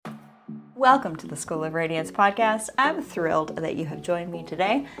Welcome to the School of Radiance podcast. I'm thrilled that you have joined me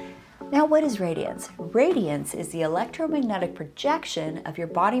today. Now, what is radiance? Radiance is the electromagnetic projection of your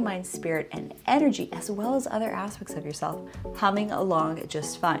body, mind, spirit, and energy, as well as other aspects of yourself, humming along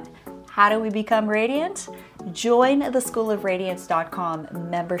just fine. How do we become radiant? Join the schoolofradiance.com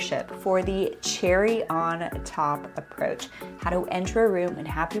membership for the cherry on top approach. How to enter a room and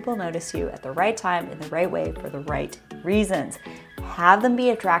have people notice you at the right time, in the right way, for the right reasons. Have them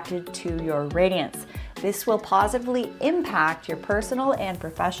be attracted to your radiance. This will positively impact your personal and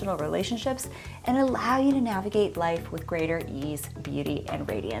professional relationships and allow you to navigate life with greater ease, beauty, and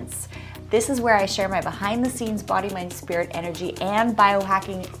radiance. This is where I share my behind the scenes body, mind, spirit, energy, and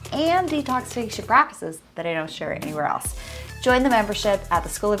biohacking and detoxification practices that I don't share anywhere else. Join the membership at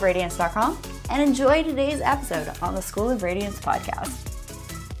theschoolofradiance.com and enjoy today's episode on the School of Radiance podcast.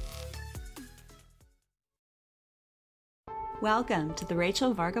 Welcome to the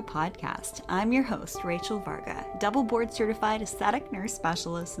Rachel Varga podcast. I'm your host, Rachel Varga, double board certified aesthetic nurse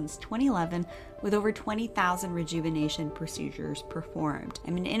specialist since 2011 with over 20,000 rejuvenation procedures performed.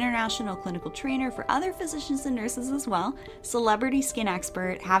 I'm an international clinical trainer for other physicians and nurses as well, celebrity skin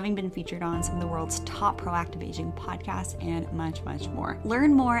expert, having been featured on some of the world's top proactive aging podcasts, and much, much more.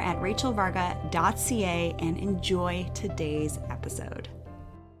 Learn more at rachelvarga.ca and enjoy today's episode.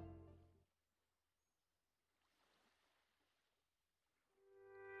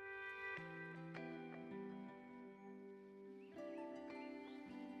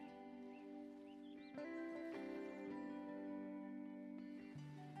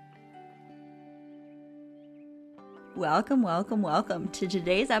 Welcome to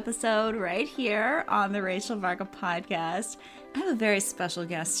today's episode right here on the Rachel Varga podcast. I have a very special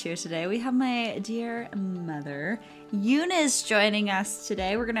guest here today. We have my dear mother, Eunice, joining us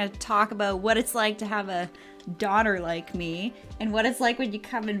today. We're going to talk about what it's like to have a daughter like me and what it's like when you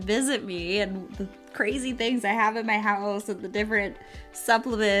come and visit me and the crazy things I have in my house and the different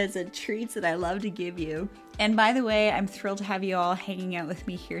supplements and treats that I love to give you. And by the way, I'm thrilled to have you all hanging out with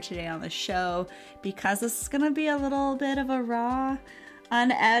me here today on the show because this is going to be a little bit of a raw,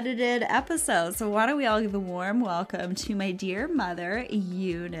 unedited episode. So why don't we all give a warm welcome to my dear mother,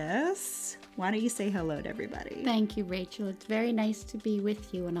 Eunice. Why don't you say hello to everybody? Thank you, Rachel. It's very nice to be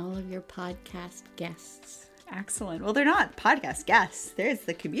with you and all of your podcast guests. Excellent. Well, they're not podcast guests. There's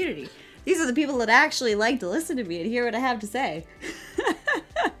the community. These are the people that actually like to listen to me and hear what I have to say.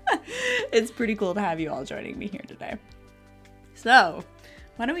 It's pretty cool to have you all joining me here today. So,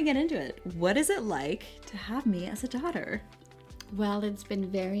 why don't we get into it? What is it like to have me as a daughter? Well, it's been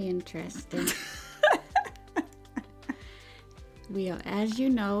very interesting. As you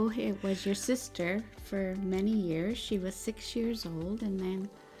know, it was your sister for many years. She was 6 years old, and then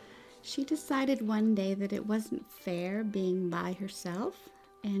she decided one day that it wasn't fair being by herself.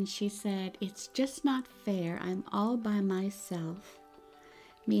 And she said, "It's just not fair. I'm all by myself."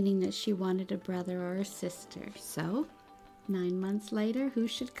 Meaning that she wanted a brother or a sister. So, 9 months later, who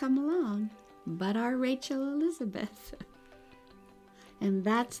should come along but our Rachel Elizabeth? And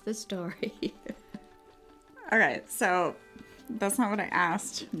that's the story. All right, so that's not what I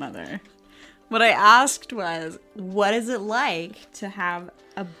asked, Mother. What I asked was, what is it like to have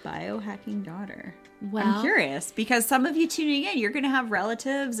a biohacking daughter? Well, I'm curious because some of you tuning in, you're going to have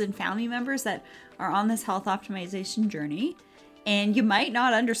relatives and family members that are on this health optimization journey. And you might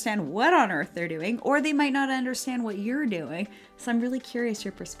not understand what on earth they're doing, or they might not understand what you're doing. So I'm really curious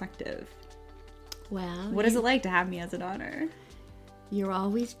your perspective. Well, what is it like to have me as a daughter? You're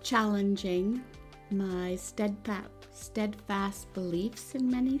always challenging my steadfast beliefs in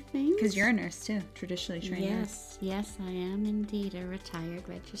many things. Because you're a nurse too, traditionally trained nurse. Yes, I am indeed a retired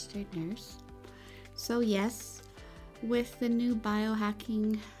registered nurse. So yes, with the new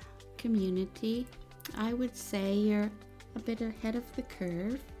biohacking community, I would say you're a bit ahead of the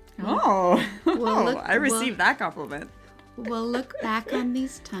curve. I received that compliment. We'll look back on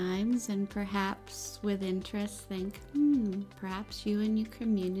these times and perhaps with interest think, perhaps you and your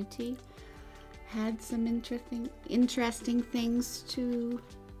community had some interesting things to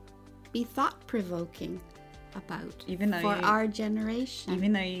be thought-provoking about our generation.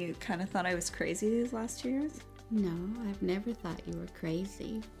 Even though you kind of thought I was crazy these last 2 years? No, I've never thought you were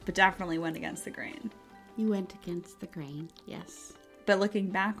crazy. But definitely went against the grain. You went against the grain, yes. But looking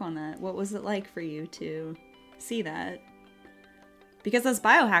back on that, what was it like for you to see that? Because as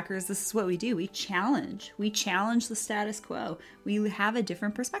biohackers, this is what we do. We challenge. We challenge the status quo. We have a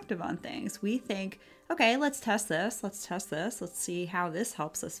different perspective on things. We think, okay, let's test this. Let's see how this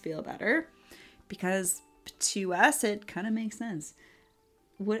helps us feel better. Because to us, it kind of makes sense.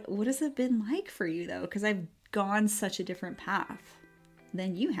 What has it been like for you, though? Because I've gone such a different path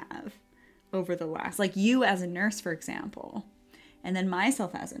than you have. over the last, like you as a nurse, for example, and then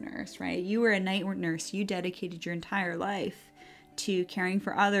myself as a nurse, right? You were a night nurse. You dedicated your entire life to caring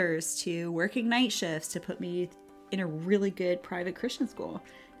for others, to working night shifts, to put me in a really good private Christian school,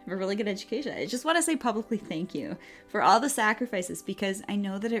 have a really good education. I just want to say publicly thank you for all the sacrifices, because I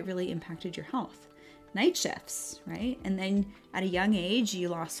know that it really impacted your health. Night shifts, right? And then at a young age, you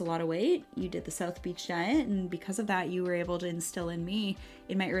lost a lot of weight. You did the South Beach diet. And because of that, you were able to instill in me,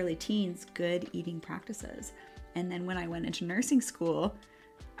 in my early teens, good eating practices. And then when I went into nursing school,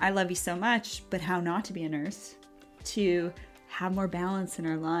 I love you so much, but how not to be a nurse, to have more balance in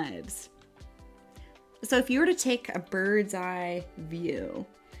our lives. So if you were to take a bird's eye view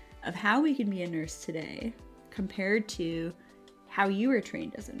of how we can be a nurse today compared to how you were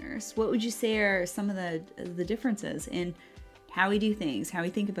trained as a nurse, what would you say are some of the differences in how we do things, how we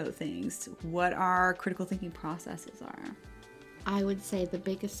think about things, what our critical thinking processes are? I would say the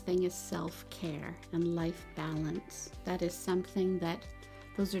biggest thing is self-care and life balance. That is something that,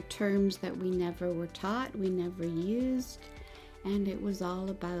 those are terms that we never were taught, we never used, and it was all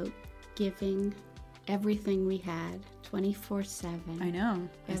about giving everything we had 24/7. I know,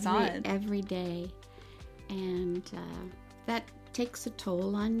 I saw it. Every day. And that takes a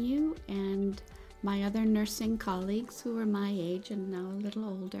toll on you, and my other nursing colleagues who are my age and now a little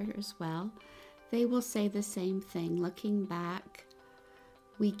older as well, they will say the same thing. Looking back,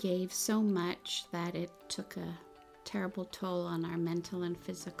 we gave so much that it took a terrible toll on our mental and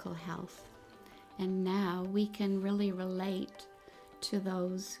physical health. And now we can really relate to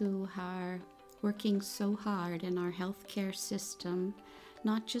those who are working so hard in our healthcare system,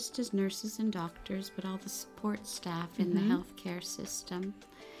 not just as nurses and doctors, but all the support staff in the healthcare system,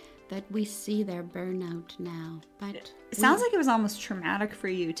 that we see their burnout now. But it sounds like it was almost traumatic for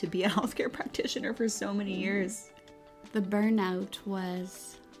you to be a healthcare practitioner for so many years. The burnout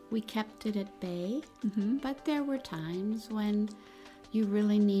was, we kept it at bay, but there were times when you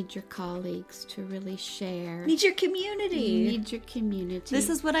really need your colleagues to really share. Need your community. You need your community. This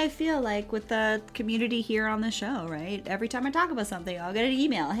is what I feel like with the community here on the show, right? Every time I talk about something, I'll get an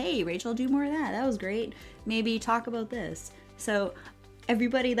email. Hey, Rachel, do more of that. That was great. Maybe talk about this. So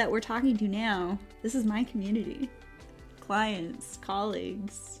everybody that we're talking to now, this is my community. Clients,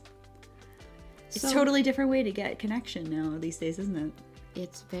 colleagues. It's a totally different way to get connection now these days, isn't it?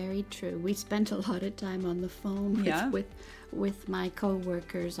 It's very true. We spent a lot of time on the phone with my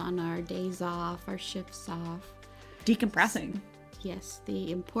co-workers on our days off, our shifts off. Decompressing. Yes,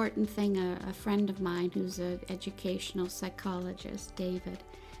 the important thing, a friend of mine who's an educational psychologist, David,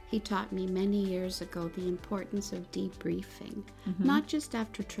 he taught me many years ago the importance of debriefing, not just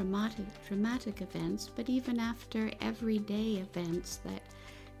after traumatic events, but even after everyday events that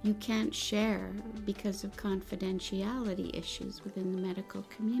you can't share because of confidentiality issues within the medical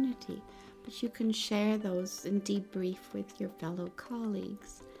community, but you can share those and debrief with your fellow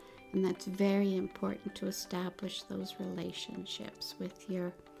colleagues. And that's very important to establish those relationships with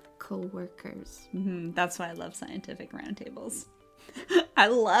your co-workers. That's why I love scientific roundtables. I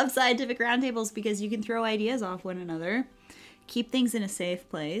love scientific roundtables because you can throw ideas off one another, keep things in a safe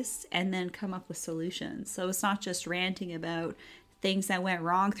place, and then come up with solutions. So it's not just ranting about things that went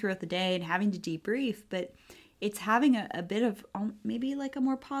wrong throughout the day and having to debrief, but it's having a bit of maybe like a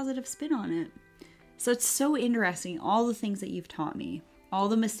more positive spin on it. So it's so interesting, all the things that you've taught me, all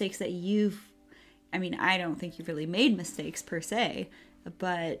the mistakes that I don't think you've really made mistakes per se,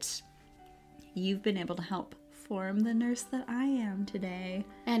 but you've been able to help form the nurse that I am today.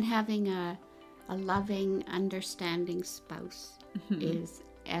 And having a loving, understanding spouse is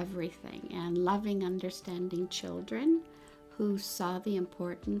everything. And loving, understanding children who saw the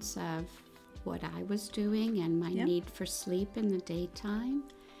importance of what I was doing and my need for sleep in the daytime.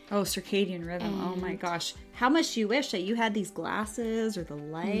 Oh, circadian rhythm. Oh my gosh. How much do you wish that you had these glasses or the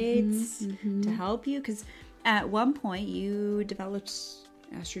lights to help you? Because at one point you developed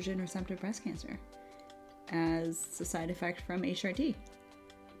estrogen receptor breast cancer as a side effect from HRT.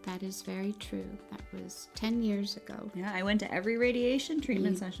 That is very true. That was 10 years ago. Yeah, I went to every radiation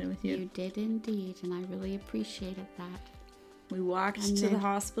treatment session with you. You did indeed, and I really appreciated that. We walked to the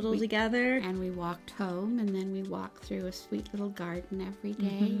hospital together. And we walked home, and then we walked through a sweet little garden every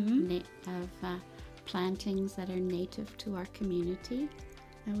day of plantings that are native to our community.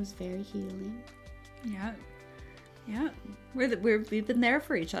 That was very healing. Yeah. Yeah. We've been there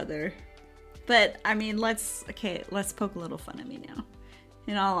for each other. But, let's poke a little fun at me now.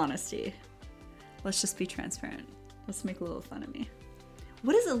 In all honesty, let's just be transparent. Let's make a little fun of me.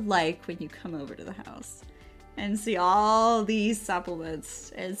 What is it like when you come over to the house and see all these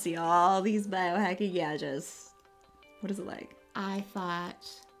supplements and see all these biohacking gadgets? What is it like? I thought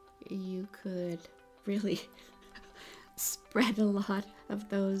you could really spread a lot of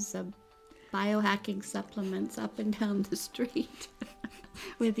those biohacking supplements up and down the street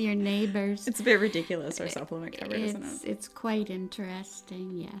with your neighbors. It's a bit ridiculous, our supplement cupboard, isn't it? It's quite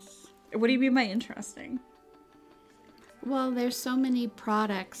interesting, yes. What do you mean by interesting? Well, there's so many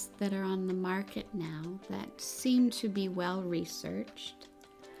products that are on the market now that seem to be well researched,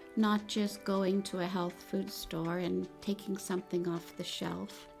 not just going to a health food store and taking something off the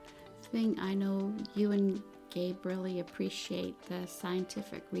shelf. I know you and Gabe really appreciate the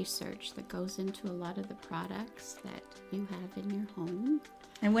scientific research that goes into a lot of the products that you have in your home.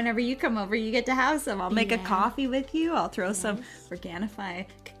 And whenever you come over, you get to have some. I'll make a coffee with you. I'll throw some Organifi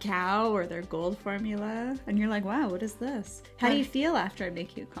cacao or their gold formula. And you're like, wow, what is this? How do you feel after I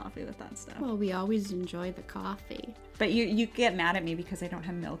make you a coffee with that stuff? Well, we always enjoy the coffee. But you get mad at me because I don't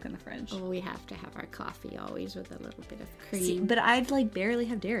have milk in the fridge. Oh, we have to have our coffee always with a little bit of cream. See, but I'd like barely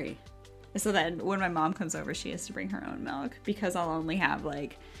have dairy. So that when my mom comes over, she has to bring her own milk because I'll only have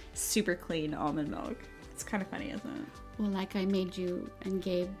like super clean almond milk. It's kind of funny, isn't it? Well, like I made you and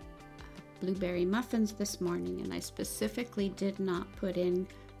Gabe blueberry muffins this morning, and I specifically did not put in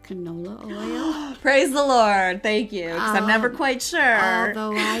canola oil. Praise the Lord. Thank you. Because I'm never quite sure.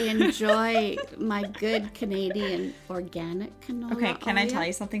 Although I enjoy my good Canadian organic canola oil. Okay, can I tell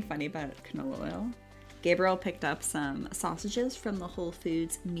you something funny about canola oil? Gabriel picked up some sausages from the Whole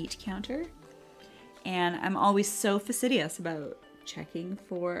Foods meat counter. And I'm always so fastidious about checking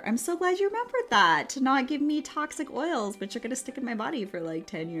for... I'm so glad you remembered that. To not give me toxic oils, which are going to stick in my body for like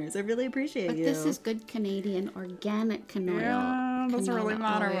 10 years. I really appreciate you. But this is good Canadian organic canola. Yeah, doesn't really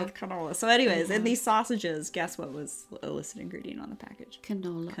matter with canola. So anyways, in these sausages, guess what was the illicit ingredient on the package?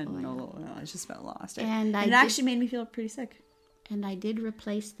 Canola oil. I just about lost it. And it actually made me feel pretty sick. And I did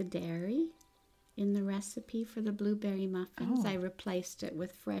replace the dairy in the recipe for the blueberry muffins. I replaced it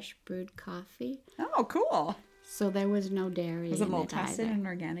with fresh brewed coffee. Oh, cool. So there was no dairy. Was it mold tested in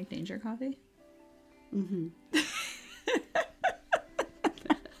organic danger coffee? Mm-hmm.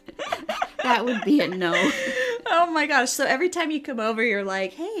 That would be a no. Oh my gosh. So every time you come over, you're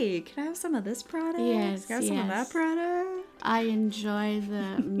like, hey, can I have some of this product? Yes, Can I have some of that product? I enjoy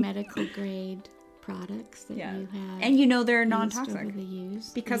the medical grade products that you have. And you know they're non-toxic.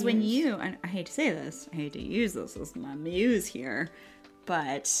 Because when you... you, and I hate to say this, I hate to use this as my muse here,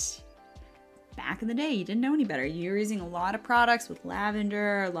 but back in the day, you didn't know any better. You were using a lot of products with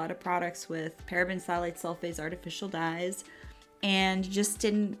lavender, a lot of products with parabens, phthalates, sulfates, artificial dyes, and you just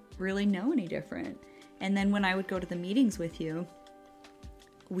didn't really know any different. And then when I would go to the meetings with you,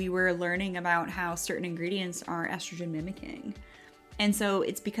 we were learning about how certain ingredients are estrogen mimicking. And so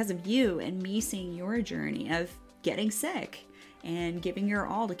it's because of you and me seeing your journey of getting sick and giving your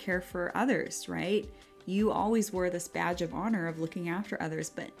all to care for others, right? You always wore this badge of honor of looking after others,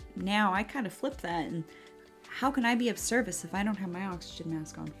 but now I kind of flip that, and how can I be of service if I don't have my oxygen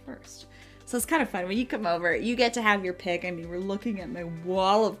mask on first? So it's kind of fun. When you come over, you get to have your pick. I mean, we're looking at my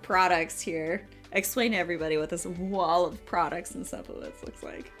wall of products here. Explain to everybody what this wall of products and supplements looks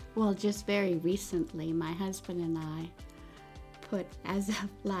like. Well, just very recently, my husband and I put, as of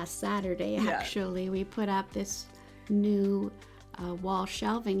last Saturday, actually, we put up this new wall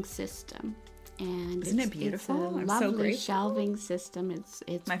shelving system. And isn't it beautiful? It's a lovely shelving system. It's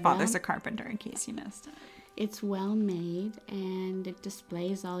my father's a carpenter, in case you missed it. It's well made, and it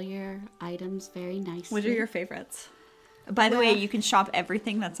displays all your items very nicely. What are your favorites? By the way, you can shop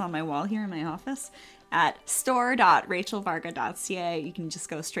everything that's on my wall here in my office at store.rachelvarga.ca. You can just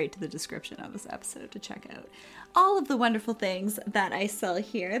go straight to the description of this episode to check out all of the wonderful things that I sell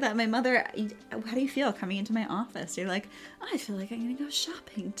here that my mother... How do you feel coming into my office? You're like, oh, I feel like I'm going to go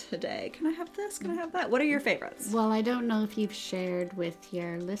shopping today. Can I have this? Can I have that? What are your favorites? Well, I don't know if you've shared with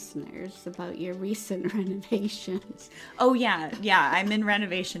your listeners about your recent renovations. Oh, yeah. Yeah, I'm in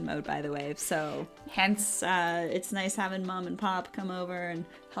renovation mode, by the way. So hence, it's nice having Mom and Pop come over and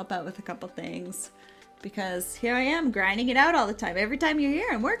help out with a couple things. Because here I am grinding it out all the time. Every time you're here,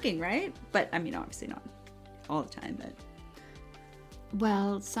 I'm working, right? But, I mean, obviously not all the time, but...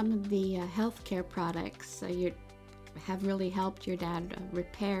 Well, some of the healthcare products have really helped your dad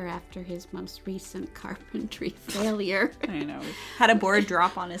repair after his most recent carpentry failure. I know. Had a board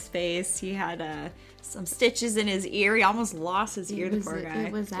drop on his face. He had some stitches in his ear. He almost lost his ear, the poor guy.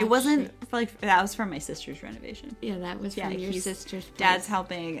 It wasn't like that was from my sister's renovation. Yeah, that was from your sister's place. Dad's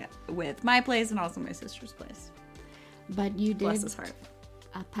helping with my place and also my sister's place. But you did bless his heart.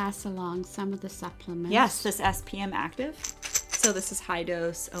 Pass along some of the supplements. Yes, this SPM Active. So this is high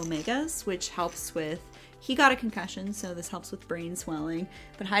dose omegas, which helps with... He got a concussion, so this helps with brain swelling.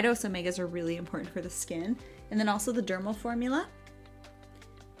 But high dose omegas are really important for the skin. And then also the dermal formula.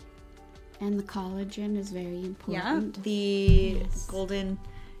 And the collagen is very Yeah, important. the Yes. golden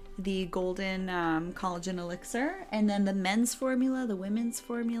collagen elixir, and then the men's formula, the women's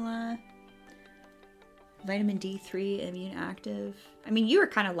formula, vitamin D3, immune active. I mean, you were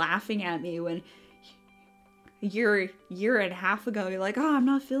kind of laughing at me when a year and a half ago, you're like, oh, I'm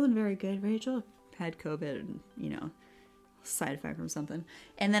not feeling very good. Rachel had COVID and, side effect from something.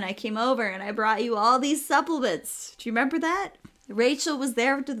 And then I came over and I brought you all these supplements. Do you remember that? Rachel was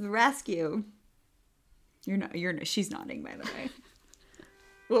there to the rescue. She's nodding, by the way.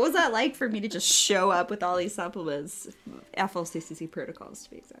 What was that like for me to just show up with all these supplements? FLCCC protocols, to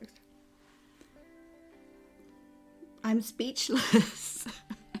be exact. I'm speechless.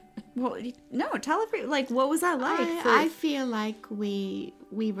 Well, no, tell everyone, what was that like? I feel like we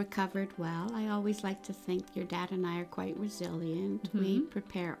recovered well. I always like to think your dad and I are quite resilient. Mm-hmm. We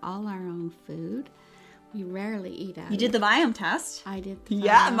prepare all our own food. We rarely eat out. You did the biome test. I did the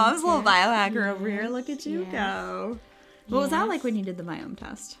Yeah, biome Mom's a little test. biohacker over here. Yes, Look at you yes. go. What was that Yes. like when you did the biome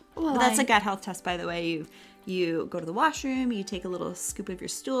test? Well, That's a gut health test, by the way. You go to the washroom, you take a little scoop of your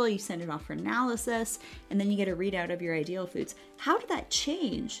stool, you send it off for analysis, and then you get a readout of your ideal foods. How did that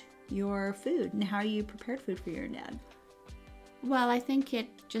change your food and how you prepared food for your dad? Well, I think it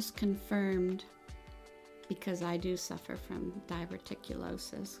just confirmed, because I do suffer from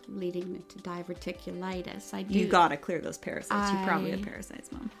diverticulosis, leading to diverticulitis. You gotta clear those parasites. You probably have I-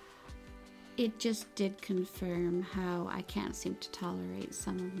 parasites, Mom. It just did confirm how I can't seem to tolerate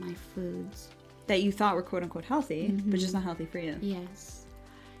some of my foods. That you thought were quote unquote healthy, but just not healthy for you. Yes.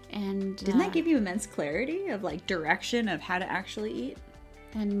 And Didn't that give you immense clarity of direction of how to actually eat?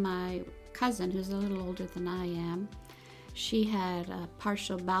 And my cousin, who's a little older than I am, she had a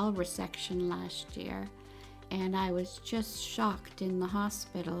partial bowel resection last year. And I was just shocked in the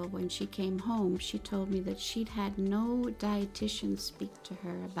hospital when she came home. She told me that she'd had no dietitian speak to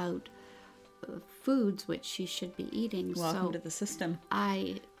her about foods which she should be eating. Welcome to the system.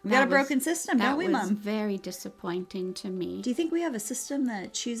 We We got a broken system, don't we, That was Mom? very disappointing to me. Do you think we have a system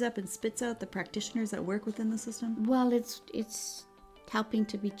that chews up and spits out the practitioners that work within the system? Well, it's helping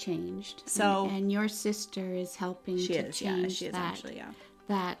to be changed. So- and your sister is helping She to is, change she is that. actually, yeah.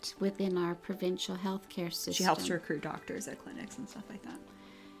 That within our provincial healthcare system. She helps to recruit doctors at clinics and stuff like that.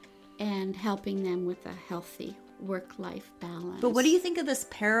 And helping them with a healthy work-life balance. But what do you think of this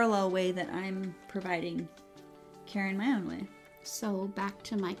parallel way that I'm providing care in my own way? So back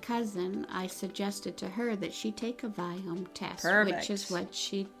to my cousin, I suggested to her that she take a Viome test, Perfect. which is what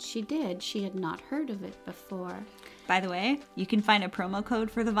she did. She had not heard of it before. By the way, you can find a promo code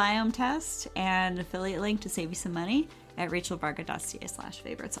for the Viome test and an affiliate link to save you some money at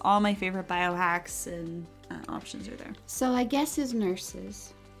rachelvarga.ca/favorites. All my favorite biohacks and options are there. So I guess as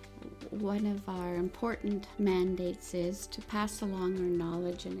nurses, one of our important mandates is to pass along our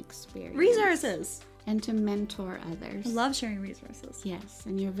knowledge and experience. Resources! And to mentor others. I love sharing resources. Yes,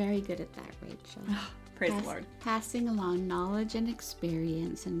 and you're very good at that, Rachel. Praise the Lord. Passing along knowledge and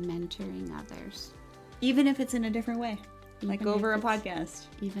experience and mentoring others. Even if it's in a different way, like Even over a if it's- podcast.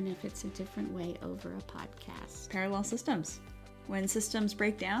 Even if it's a different way over a podcast. Parallel systems. When systems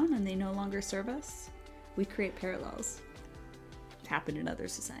break down and they no longer serve us, we create parallels. It happened in other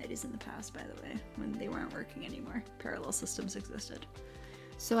societies in the past, by the way, when they weren't working anymore. Parallel systems existed.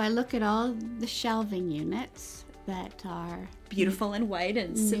 So I look at all the shelving units that are Beautiful and white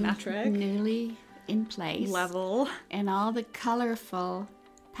and symmetric. newly in place. Level. And all the colorful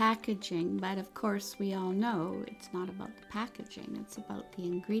packaging, but of course we all know it's not about the packaging, it's about the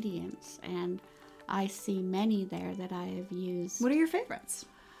ingredients. And I see many there that I have used. What are your favorites?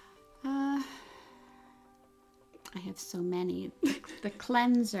 I have so many. The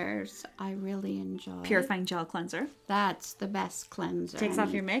cleansers I really enjoy. Purifying gel cleanser. That's the best cleanser. Takes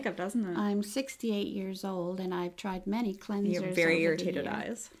off your makeup, doesn't it? I'm 68 years old and I've tried many cleansers. You have very over the irritated year.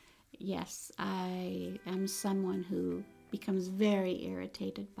 eyes. Yes, I am someone who becomes very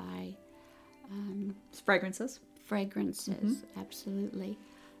irritated by Fragrances. fragrances. Mm-hmm. Absolutely.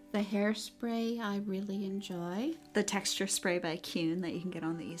 The hairspray I really enjoy. The texture spray by Kuhn that you can get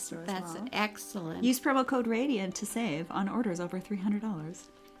on the e-store as That's well. excellent. Use promo code RADIANT to save on orders over $300.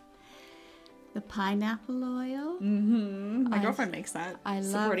 The pineapple oil. Mm-hmm. My girlfriend makes that. I love-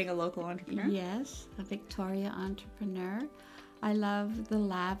 Supporting a local entrepreneur. Yes, a Victoria entrepreneur. I love the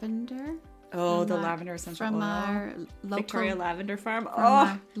lavender. Oh, from the our- lavender essential from oil. our local. Victoria Lavender Farm. Oh,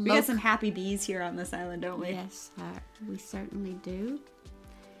 our we loc- got some happy bees here on this island, don't we? Yes, we certainly do.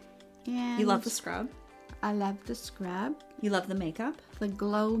 And You love the scrub. I love the scrub. You love the makeup. The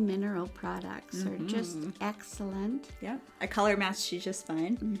Glow mineral products are just Mm-hmm. excellent. Yeah, I color matched you just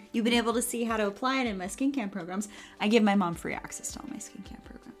fine. You've been able to see how to apply it in my skincare programs. I give my mom free access to all my skincare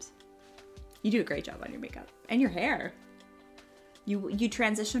programs. You do a great job on your makeup and your hair. You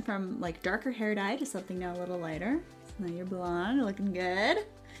transition from like darker hair dye to something now a little lighter. So now you're blonde, you're looking good.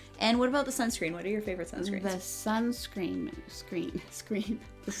 And what about the sunscreen? What are your favorite sunscreens? The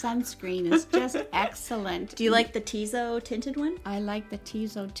sunscreen is just excellent. Do you like the Tizo tinted one? I like the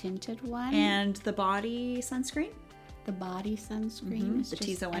Tizo tinted one. And the body sunscreen? The body sunscreen is the just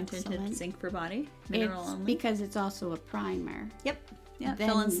Tizo one excellent. tinted zinc for body, mineral It's only. because it's also a primer. Yep. Yeah,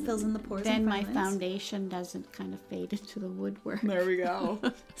 Then- fills in the pores. Then and my filaments. foundation doesn't kind of fade into the woodwork. There we go.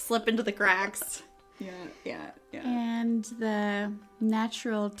 Slip into the cracks. Yeah. And the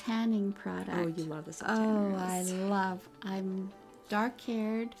natural tanning product. Oh, you love this. I'm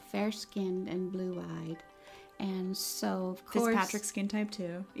dark-haired, fair-skinned, and blue-eyed. And so, of course... Fitzpatrick's skin type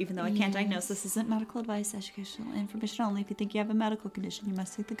too. Even though I can't diagnose, this isn't medical advice, educational information only. If you think you have a medical condition, you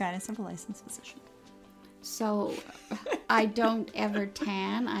must seek the guidance of a licensed physician. So, I don't ever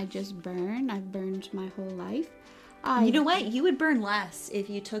tan. I just burn. I've burned my whole life. You know what? You would burn less if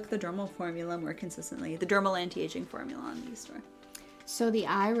you took the dermal formula more consistently. The dermal anti-aging formula on the store. So, the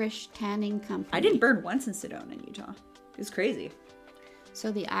Irish Tanning Company... I didn't burn once in Sedona in Utah. It was crazy. So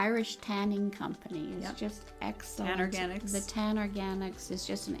the Irish Tanning Company is just excellent. Tan Organics. The Tan Organics is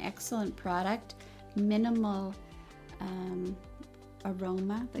just an excellent product. Minimal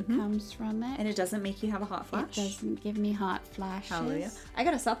aroma that comes from it. And it doesn't make you have a hot flash? It doesn't give me hot flashes. Hallelujah. I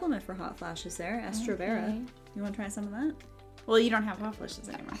got a supplement for hot flashes there, Estrovera. Okay. You want to try some of that? Well, you don't have hot flashes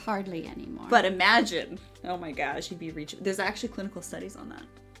anymore. Hardly anymore. But imagine, oh my gosh, you'd be reaching. There's actually clinical studies on that.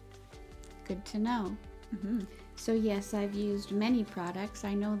 Good to know. So yes, I've used many products.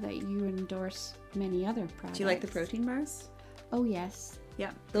 I know that you endorse many other products. Do you like the protein bars? Oh yes.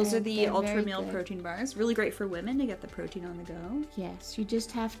 Yeah, those are the they're ultra very meal good. protein bars. Really great for women to get the protein on the go. Yes, you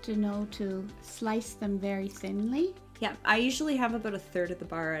just have to know to slice them very thinly. Yeah, I usually have about a third of the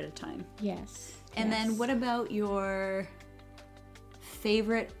bar at a time. Yes. And then what about your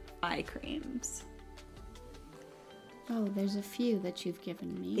favorite eye creams? Oh, there's a few that you've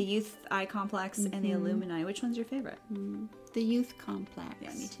given me. The Youth Eye Complex and the Illumini. Which one's your favorite? The Youth Complex.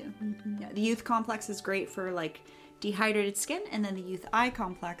 Yeah, me too. Yeah, the Youth Complex is great for like dehydrated skin, and then the Youth Eye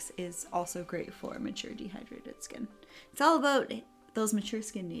Complex is also great for mature dehydrated skin. It's all about those mature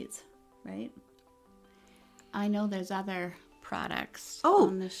skin needs, right? I know there's other products Oh.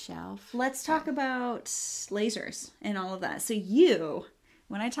 on the shelf. Let's talk about lasers and all of that. So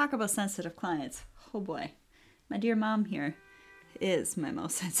when I talk about sensitive clients, oh boy, my dear mom here is my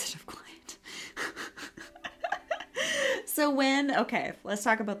most sensitive client. Okay, let's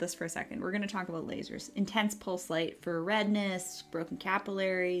talk about this for a second. We're going to talk about lasers. Intense pulse light for redness, broken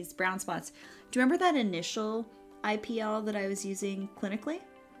capillaries, brown spots. Do you remember that initial IPL that I was using clinically?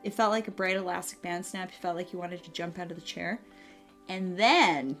 It felt like a bright elastic band snap. It felt like you wanted to jump out of the chair. And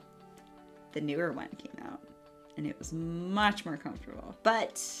then the newer one came out, and it was much more comfortable.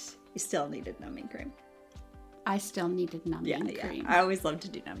 But you still needed numbing cream. I still needed numbing cream. I always love to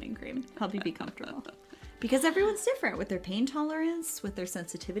do numbing cream. Help you be comfortable. Because everyone's different with their pain tolerance, with their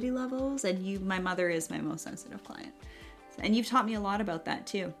sensitivity levels, and my mother is my most sensitive client. And you've taught me a lot about that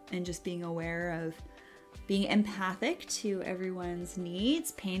too, and just being aware of being empathic to everyone's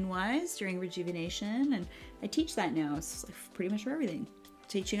needs, pain-wise, during rejuvenation, and I teach that now. It's like pretty much for everything.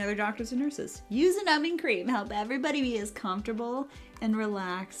 Teaching other doctors and nurses. Use a numbing cream. Help everybody be as comfortable and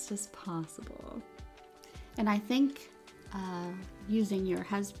relaxed as possible. And I think using your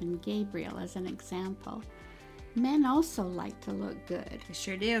husband Gabriel as an example, men also like to look good. I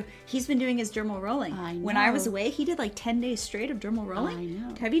sure do. He's been doing his dermal rolling. I When I was know. away, he did like 10 days straight of dermal rolling. I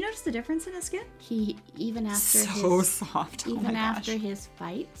know. Have you noticed the difference in his skin? He even after soft. even after his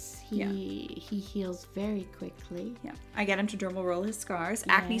fights, he heals very quickly. Yeah. I get him to dermal roll his scars.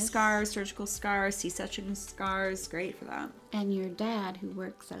 Acne Yes. scars, surgical scars, C-section scars. Great for that. And your dad, who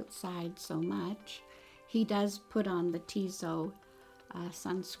works outside so much, he does put on the Tizo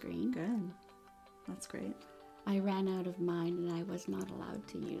sunscreen. Good. That's great. I ran out of mine and I was not allowed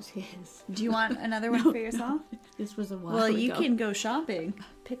to use his. Do you want another one for yourself? This was a while Well, ago. you can go shopping.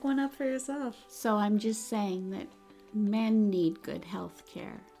 Pick one up for yourself. So I'm just saying that men need good health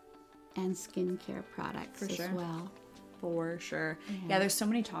care and skincare products For as sure. well. For sure. Yeah, there's so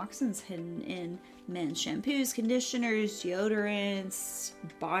many toxins hidden in men's shampoos, conditioners, deodorants,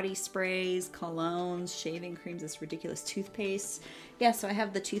 body sprays, colognes, shaving creams. It's ridiculous. Toothpaste. Yeah, so I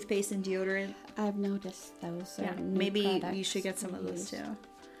have the toothpaste and deodorant. I've noticed those. Are Yeah, new maybe you products should get some to of those use. too.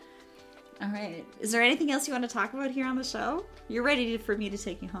 All right. Is there anything else you want to talk about here on the show? You're ready for me to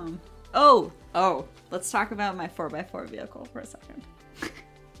take you home. Oh, let's talk about my 4x4 vehicle for a second.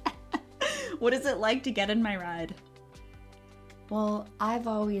 What is it like to get in my ride? Well, I've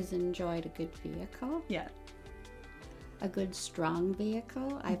always enjoyed a good vehicle. Yeah. A good strong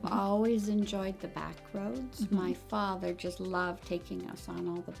vehicle. I've always enjoyed the back roads. My father just loved taking us on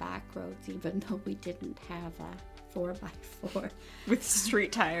all the back roads, even though we didn't have a 4x4. With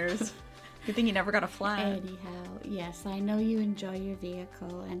street tires. Good thing you never got a flat. Anyhow, yes, I know you enjoy your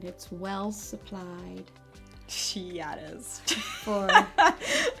vehicle and it's well supplied. Yeah, it is. For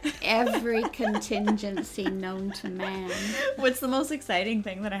every contingency known to man. What's the most exciting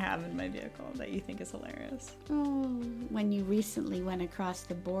thing that I have in my vehicle that you think is hilarious? Oh, when you recently went across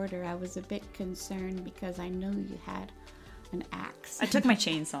the border, I was a bit concerned because I know you had an axe. I took my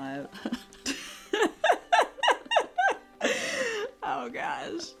chainsaw out. Oh,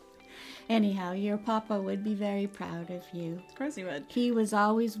 gosh. Anyhow, your papa would be very proud of you. Of course he would. He was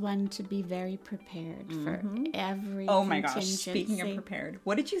always one to be very prepared for every Oh my gosh, speaking of prepared,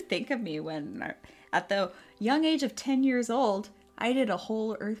 what did you think of me when, at the young age of 10 years old, I did a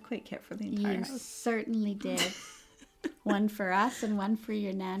whole earthquake kit for the entire You house? certainly did. One for us and one for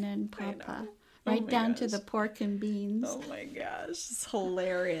your Nana and Papa. Right down to the pork and beans. Oh my gosh, it's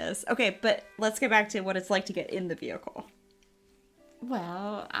hilarious. Okay, but let's get back to what it's like to get in the vehicle.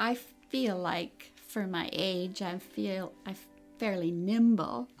 Well, I feel like for my age, I'm fairly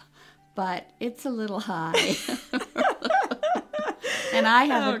nimble, but it's a little high. And I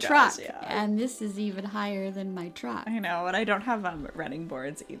have a truck, and this is even higher than my truck. I know, and I don't have running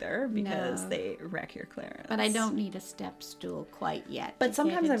boards either because they wreck your clearance. But I don't need a step stool quite yet. But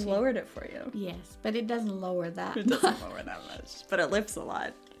sometimes I've lowered it for you. Yes, but it doesn't lower that much. It doesn't lower that much, but it lifts a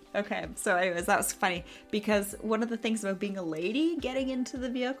lot. Okay, so anyways, that was funny because one of the things about being a lady getting into the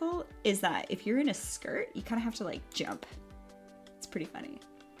vehicle is that if you're in a skirt, you kind of have to like jump. It's pretty funny.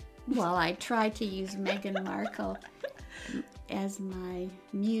 Well, I try to use Meghan Markle as my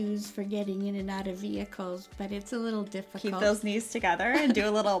muse for getting in and out of vehicles, but it's a little difficult. Keep those knees together and do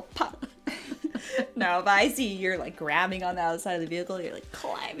a little pop. No, but I see you're like grabbing on the outside of the vehicle. You're like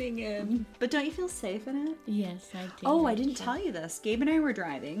climbing in. But don't you feel safe in it? Yes, I do. Oh, I didn't tell you this. Gabe and I were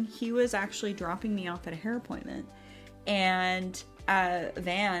driving. He was actually dropping me off at a hair appointment. And a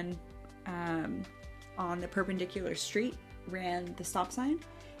van on the perpendicular street ran the stop sign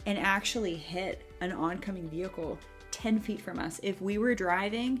and actually hit an oncoming vehicle 10 feet from us. If we were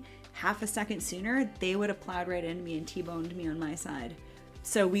driving half a second sooner, they would have plowed right into me and T-boned me on my side.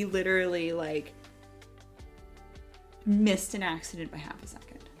 So we literally like missed an accident by half a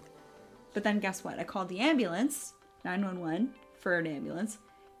second. But then guess what? I called the ambulance, 911, for an ambulance,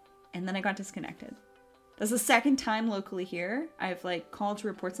 and then I got disconnected. That's the second time locally here I've like called to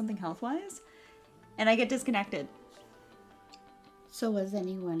report something health-wise, and I get disconnected. So was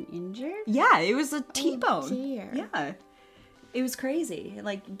anyone injured? Yeah, it was a T-bone. Oh, dear. Yeah. It was crazy.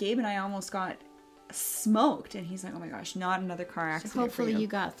 Like Gabe and I almost got smoked, and he's like, oh my gosh, not another car accident. So hopefully you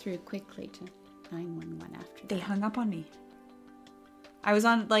got through quickly to 911 after they hung up on me. I was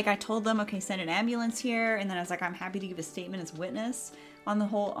on, like, I told them, okay, send an ambulance here, and then I was like, I'm happy to give a statement as witness on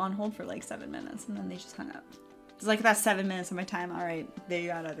hold for like 7 minutes, and then they just hung up. It's like, that's 7 minutes of my time. All right, they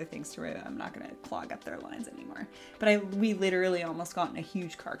got other things to do. I'm not gonna clog up their lines anymore. But we literally almost got in a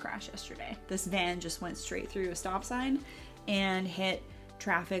huge car crash yesterday. This van just went straight through a stop sign and hit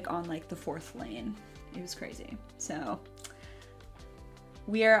traffic on like the 4th lane. It was crazy. So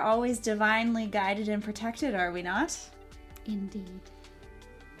we are always divinely guided and protected, are we not? Indeed.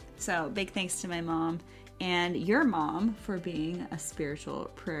 So big thanks to my mom and your mom for being a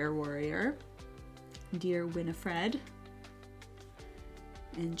spiritual prayer warrior. Dear Winifred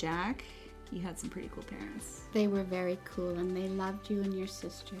and Jack, you had some pretty cool parents. They were very cool and they loved you and your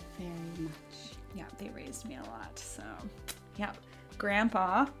sister very much. Yeah, they raised me a lot. So, yeah.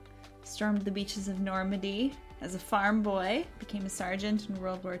 Grandpa stormed the beaches of Normandy as a farm boy, became a sergeant in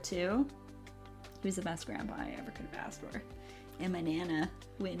World War II. He was the best grandpa I ever could have asked for. And my Nana,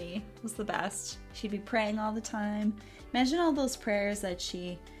 Winnie, was the best. She'd be praying all the time. Imagine all those prayers that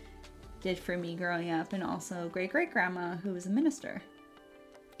she did for me growing up, and also great-great-grandma, who was a minister.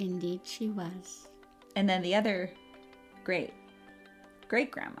 Indeed, she was. And then the other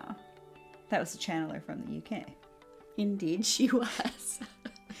great-great-grandma, that was a channeler from the UK. Indeed, she was.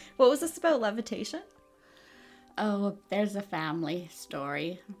 What was this about levitation? Oh, there's a family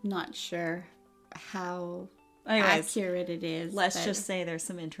story. I'm not sure how accurate it is. Let's just say there's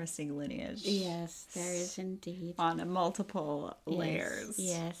some interesting lineage. Yes, there is indeed. On multiple layers.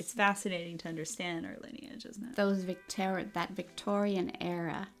 Yes. It's fascinating to understand our lineage, isn't it? That Victorian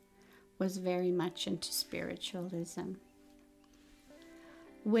era was very much into spiritualism,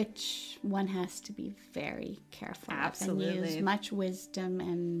 which one has to be very careful Absolutely. of and use much wisdom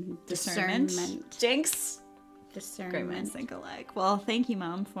and discernment. Jinx! discernment. Great minds think alike. Well, thank you,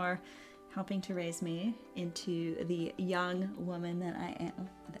 Mom, for helping to raise me into the young woman that I am.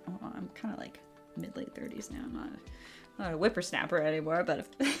 Well, I'm kind of like mid-late 30s now. I'm not a whippersnapper anymore, but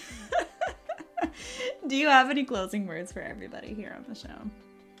do you have any closing words for everybody here on the show?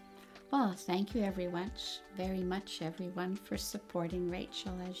 Well, thank you everyone, very much everyone, for supporting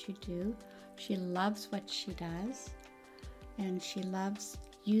Rachel as you do. She loves what she does, and she loves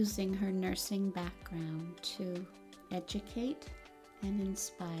using her nursing background to educate and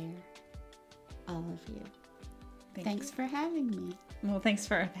inspire all of you. Thanks for having me. Well, thanks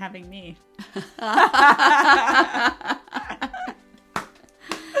for having me.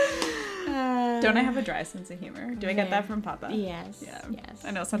 Don't I have a dry sense of humor? Do I get that from Papa? Yes. Yeah. Yes.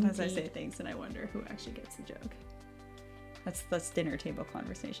 I know sometimes indeed. I say things and I wonder who actually gets the joke. That's dinner table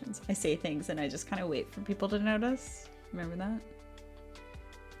conversations. I say things and I just kind of wait for people to notice. Remember that?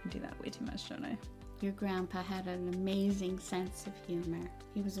 I do that way too much, don't I? Your grandpa had an amazing sense of humor.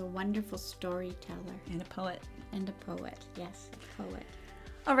 He was a wonderful storyteller. And a poet. And a poet. Yes, a poet.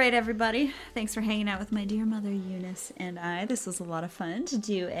 All right, everybody. Thanks for hanging out with my dear mother, Eunice, and I. This was a lot of fun to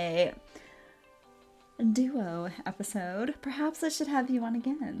do a duo episode. Perhaps I should have you on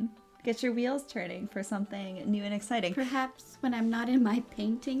again. Get your wheels turning for something new and exciting. Perhaps when I'm not in my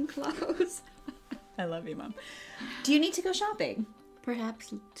painting clothes. I love you, Mom. Do you need to go shopping?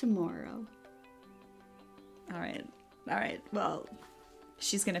 Perhaps tomorrow. All right. Well,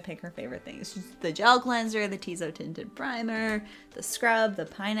 she's going to pick her favorite things. The gel cleanser, the Tizo tinted primer, the scrub, the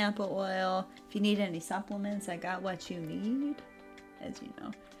pineapple oil. If you need any supplements, I got what you need, as you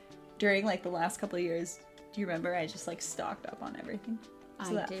know. During like the last couple of years, do you remember I just like stocked up on everything?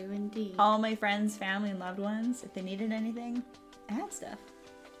 So I do indeed. All my friends, family, and loved ones, if they needed anything, I had stuff.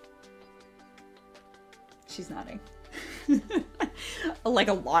 She's nodding. Like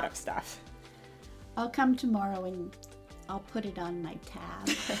a lot of stuff. I'll come tomorrow and I'll put it on my tab.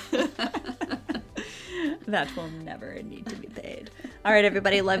 That will never need to be paid. All right,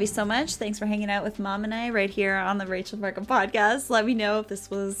 everybody. Love you so much. Thanks for hanging out with Mom and I right here on the Rachel Varga podcast. Let me know if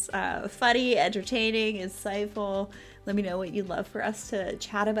this was funny, entertaining, insightful. Let me know what you'd love for us to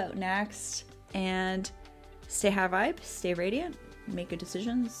chat about next. And stay high vibe, stay radiant, make good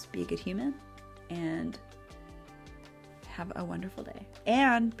decisions, be a good human, and have a wonderful day.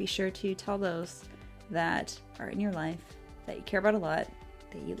 And be sure to tell those that are in your life that you care about a lot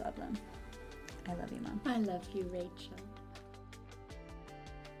that you love them. I love you, Mom. I love you, Rachel.